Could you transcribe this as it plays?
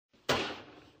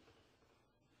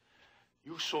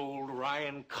You sold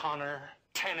Ryan Connor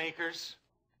 10 acres?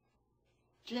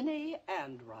 Ginny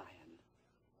and Ryan.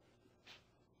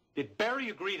 Did Barry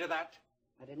agree to that?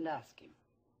 I didn't ask him.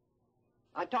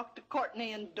 I talked to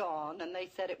Courtney and Dawn, and they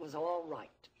said it was all right.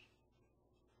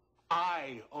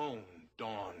 I own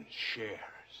Dawn's shares.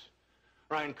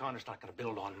 Ryan Connor's not going to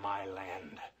build on my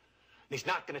land. He's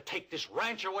not going to take this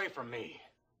ranch away from me.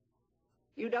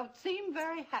 You don't seem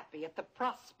very happy at the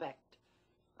prospect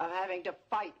of having to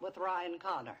fight with Ryan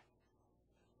Connor.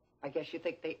 I guess you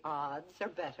think the odds are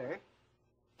better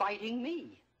fighting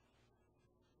me.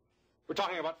 We're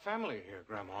talking about family here,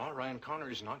 Grandma. Ryan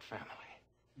Connor is not family.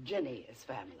 Ginny is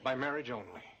family. By marriage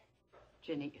only.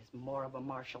 Ginny is more of a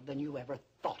Marshall than you ever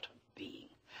thought of being.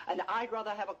 And I'd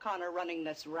rather have a Connor running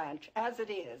this ranch as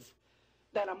it is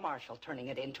than a Marshall turning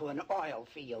it into an oil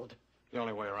field. The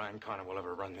only way Ryan Connor will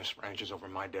ever run this ranch is over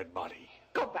my dead body.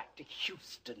 Go back to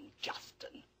Houston,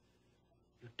 Justin.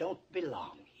 You don't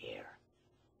belong here.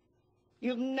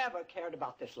 You've never cared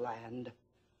about this land,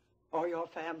 or your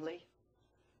family,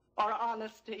 or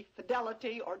honesty,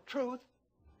 fidelity, or truth.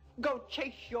 Go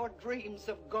chase your dreams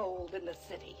of gold in the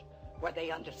city, where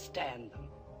they understand them.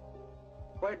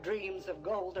 Where dreams of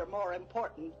gold are more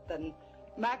important than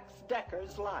Max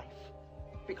Decker's life.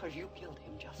 Because you killed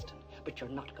him, Justin, but you're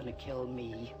not going to kill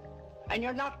me. And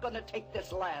you're not going to take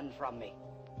this land from me.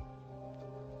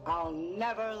 I'll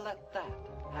never let that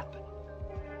happen.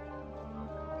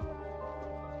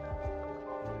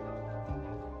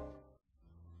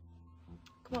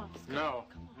 Come on. No,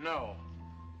 no.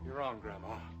 You're wrong,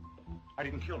 Grandma. I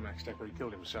didn't kill Max Decker. He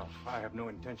killed himself. I have no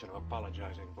intention of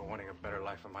apologizing for wanting a better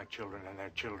life for my children and their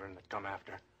children that come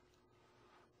after.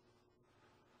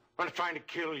 I'm not trying to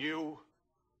kill you.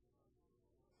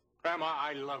 Grandma,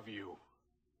 I love you.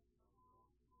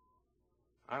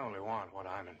 I only want what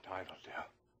I'm entitled to.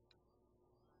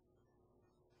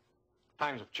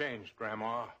 Times have changed,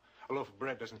 Grandma. A loaf of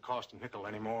bread doesn't cost a nickel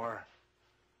anymore.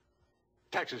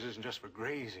 Texas isn't just for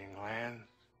grazing land.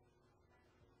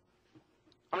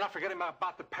 I'm not forgetting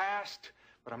about the past,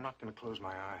 but I'm not going to close my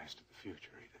eyes to the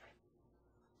future either.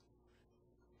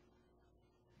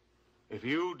 If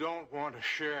you don't want to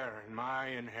share in my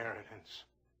inheritance,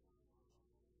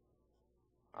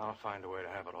 I'll find a way to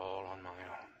have it all on my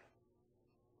own.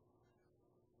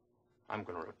 I'm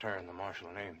going to return the Marshall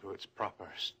name to its proper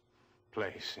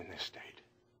place in this state.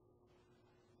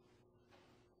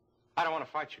 I don't want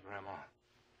to fight you, Grandma,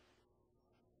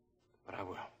 but I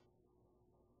will.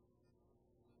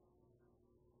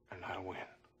 And I'll win.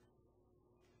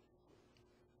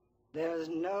 There's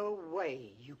no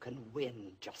way you can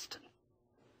win, Justin.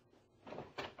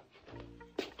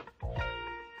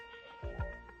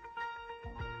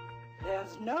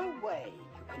 There's no way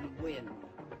you can win,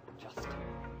 Justin.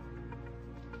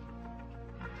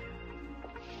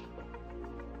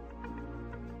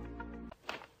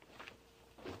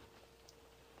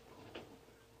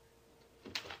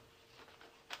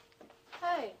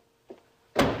 Hey,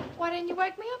 why didn't you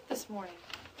wake me up this morning?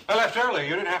 I left early.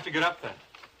 You didn't have to get up then.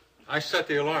 I set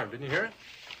the alarm. Didn't you hear it?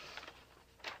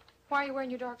 Why are you wearing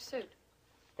your dark suit?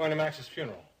 Going to Max's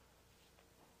funeral.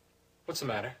 What's the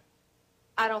matter?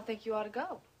 I don't think you ought to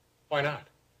go. Why not?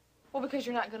 Well, because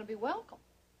you're not going to be welcome.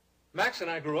 Max and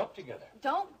I grew up together.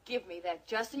 Don't give me that,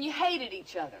 Justin. You hated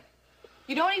each other.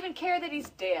 You don't even care that he's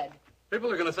dead. People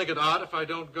are going to think it odd if I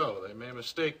don't go. They may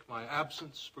mistake my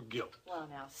absence for guilt. Well,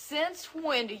 now, since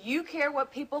when do you care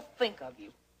what people think of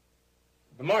you?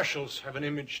 The Marshalls have an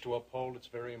image to uphold. It's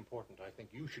very important. I think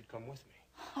you should come with me.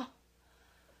 Huh.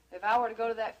 If I were to go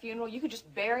to that funeral, you could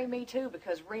just bury me, too,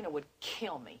 because Rena would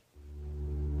kill me.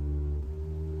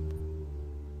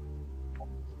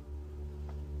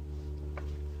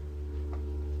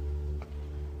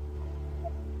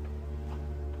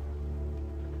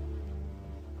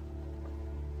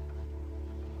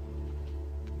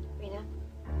 Rena,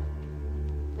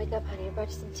 wake up, honey. I brought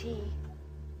you some tea.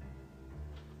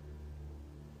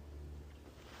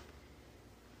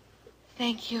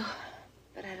 Thank you,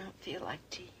 but I don't feel like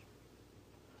tea.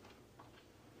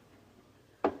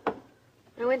 When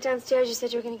I went downstairs, you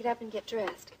said you were going to get up and get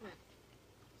dressed. Come on.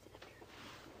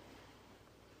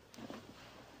 Sit up here.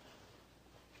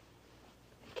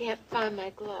 I can't find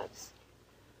my gloves.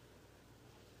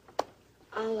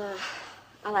 I'll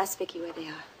ask Vicky where they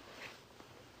are.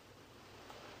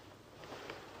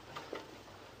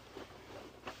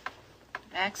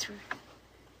 Max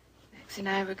and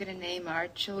I were going to name our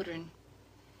children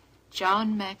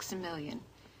John Maximilian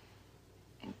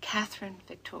and Catherine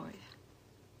Victoria.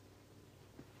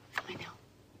 I know.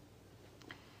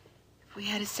 If we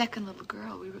had a second little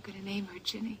girl, we were going to name her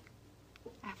Ginny,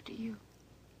 after you.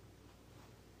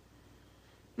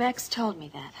 Max told me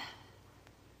that.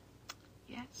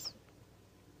 Yes.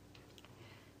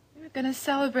 We were going to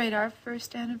celebrate our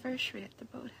first anniversary at the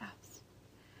boathouse.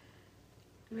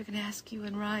 We were going to ask you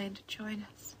and Ryan to join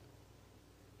us.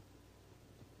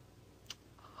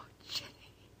 Oh, Jenny.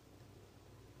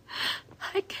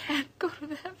 I can't go to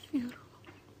that funeral.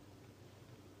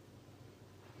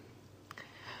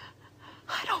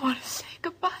 I don't want to say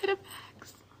goodbye to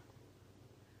Max.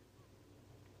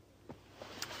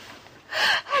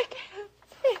 I can't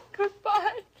say goodbye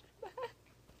to Max.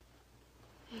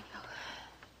 There you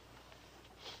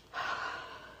go.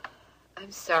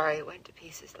 I'm sorry it went to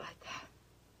pieces like that.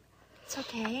 It's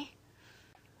okay.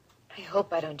 I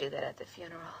hope I don't do that at the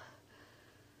funeral.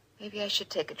 Maybe I should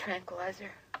take a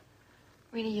tranquilizer.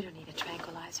 Rena, you don't need a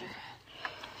tranquilizer.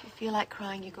 If you feel like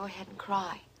crying, you go ahead and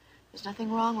cry. There's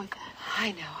nothing wrong with that.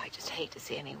 I know. I just hate to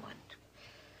see anyone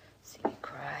see me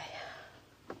cry.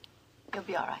 You'll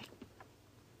be all right.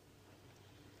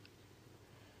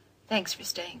 Thanks for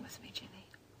staying with me, Ginny.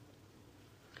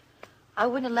 I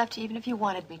wouldn't have left you even if you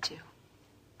wanted me to.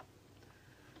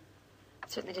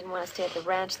 Certainly didn't want to stay at the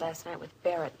ranch last night with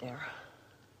Barrett there.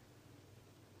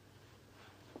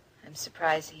 I'm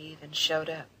surprised he even showed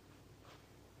up.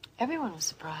 Everyone was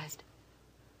surprised.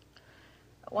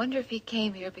 I wonder if he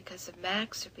came here because of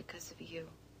Max or because of you.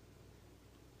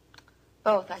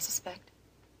 Both, I suspect.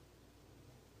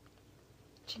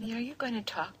 Ginny, are you going to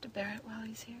talk to Barrett while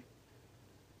he's here?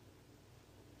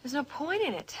 There's no point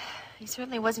in it. He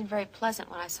certainly wasn't very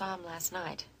pleasant when I saw him last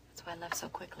night. That's why I left so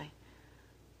quickly.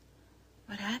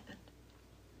 What happened?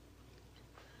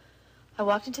 I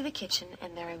walked into the kitchen,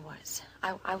 and there he was.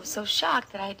 I was so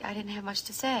shocked that I didn't have much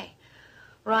to say.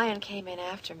 Ryan came in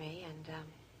after me, and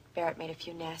Barrett made a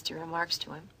few nasty remarks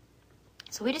to him.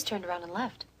 So we just turned around and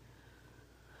left.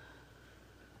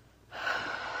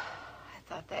 I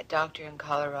thought that doctor in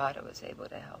Colorado was able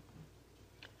to help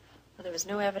him. Well, there was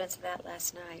no evidence of that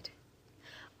last night.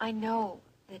 I know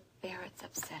that Barrett's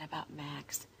upset about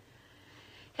Max.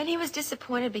 And he was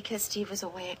disappointed because Steve was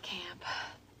away at camp.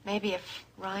 Maybe if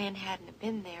Ryan hadn't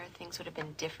been there, things would have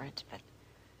been different, but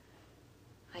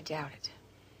I doubt it.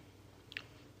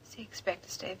 Does he expect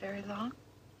to stay very long?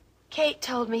 Kate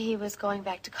told me he was going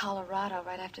back to Colorado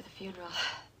right after the funeral.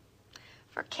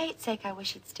 For Kate's sake, I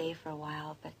wish he'd stay for a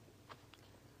while, but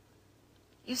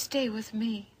you stay with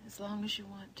me as long as you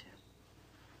want to.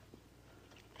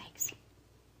 Thanks.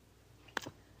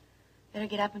 Better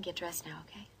get up and get dressed now,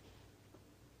 okay?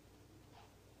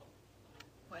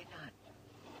 Why not?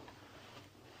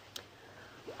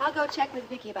 I'll go check with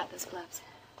Vicky about those gloves.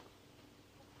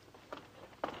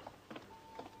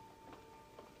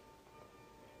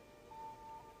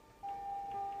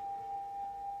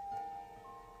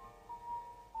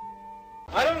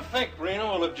 I don't think Rena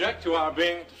will object to our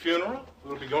being at the funeral.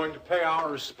 We'll be going to pay our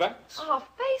respects. Oh,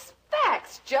 face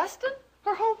facts, Justin.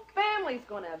 Her whole family's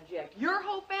gonna object. Your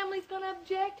whole family's gonna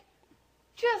object.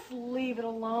 Just leave it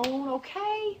alone,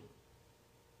 okay?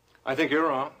 I think you're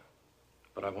wrong,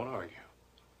 but I won't argue.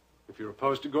 If you're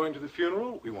opposed to going to the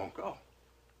funeral, we won't go.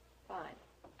 Fine.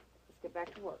 Let's get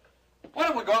back to work. Why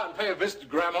don't we go out and pay a visit to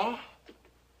Grandma?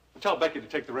 Tell Becky to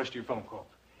take the rest of your phone call.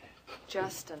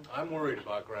 Justin. I'm worried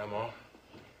about Grandma.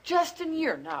 Justin,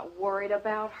 you're not worried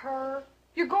about her.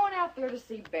 You're going out there to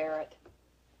see Barrett.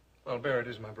 Well, Barrett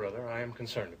is my brother. I am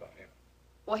concerned about him.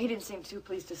 Well, he didn't seem too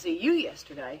pleased to see you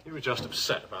yesterday. He was just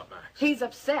upset about Max. He's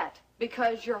upset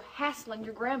because you're hassling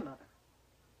your grandmother.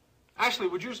 Ashley,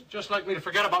 would you just like me to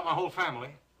forget about my whole family?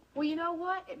 Well, you know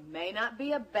what? It may not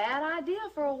be a bad idea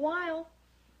for a while.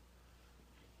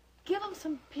 Give him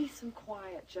some peace and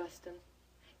quiet, Justin.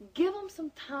 Give him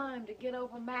some time to get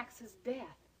over Max's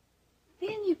death.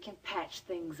 Then you can patch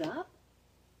things up.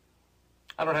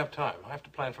 I don't have time. I have to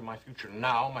plan for my future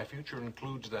now. My future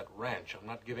includes that ranch. I'm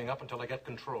not giving up until I get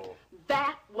control.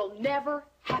 That will never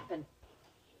happen.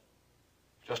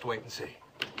 Just wait and see.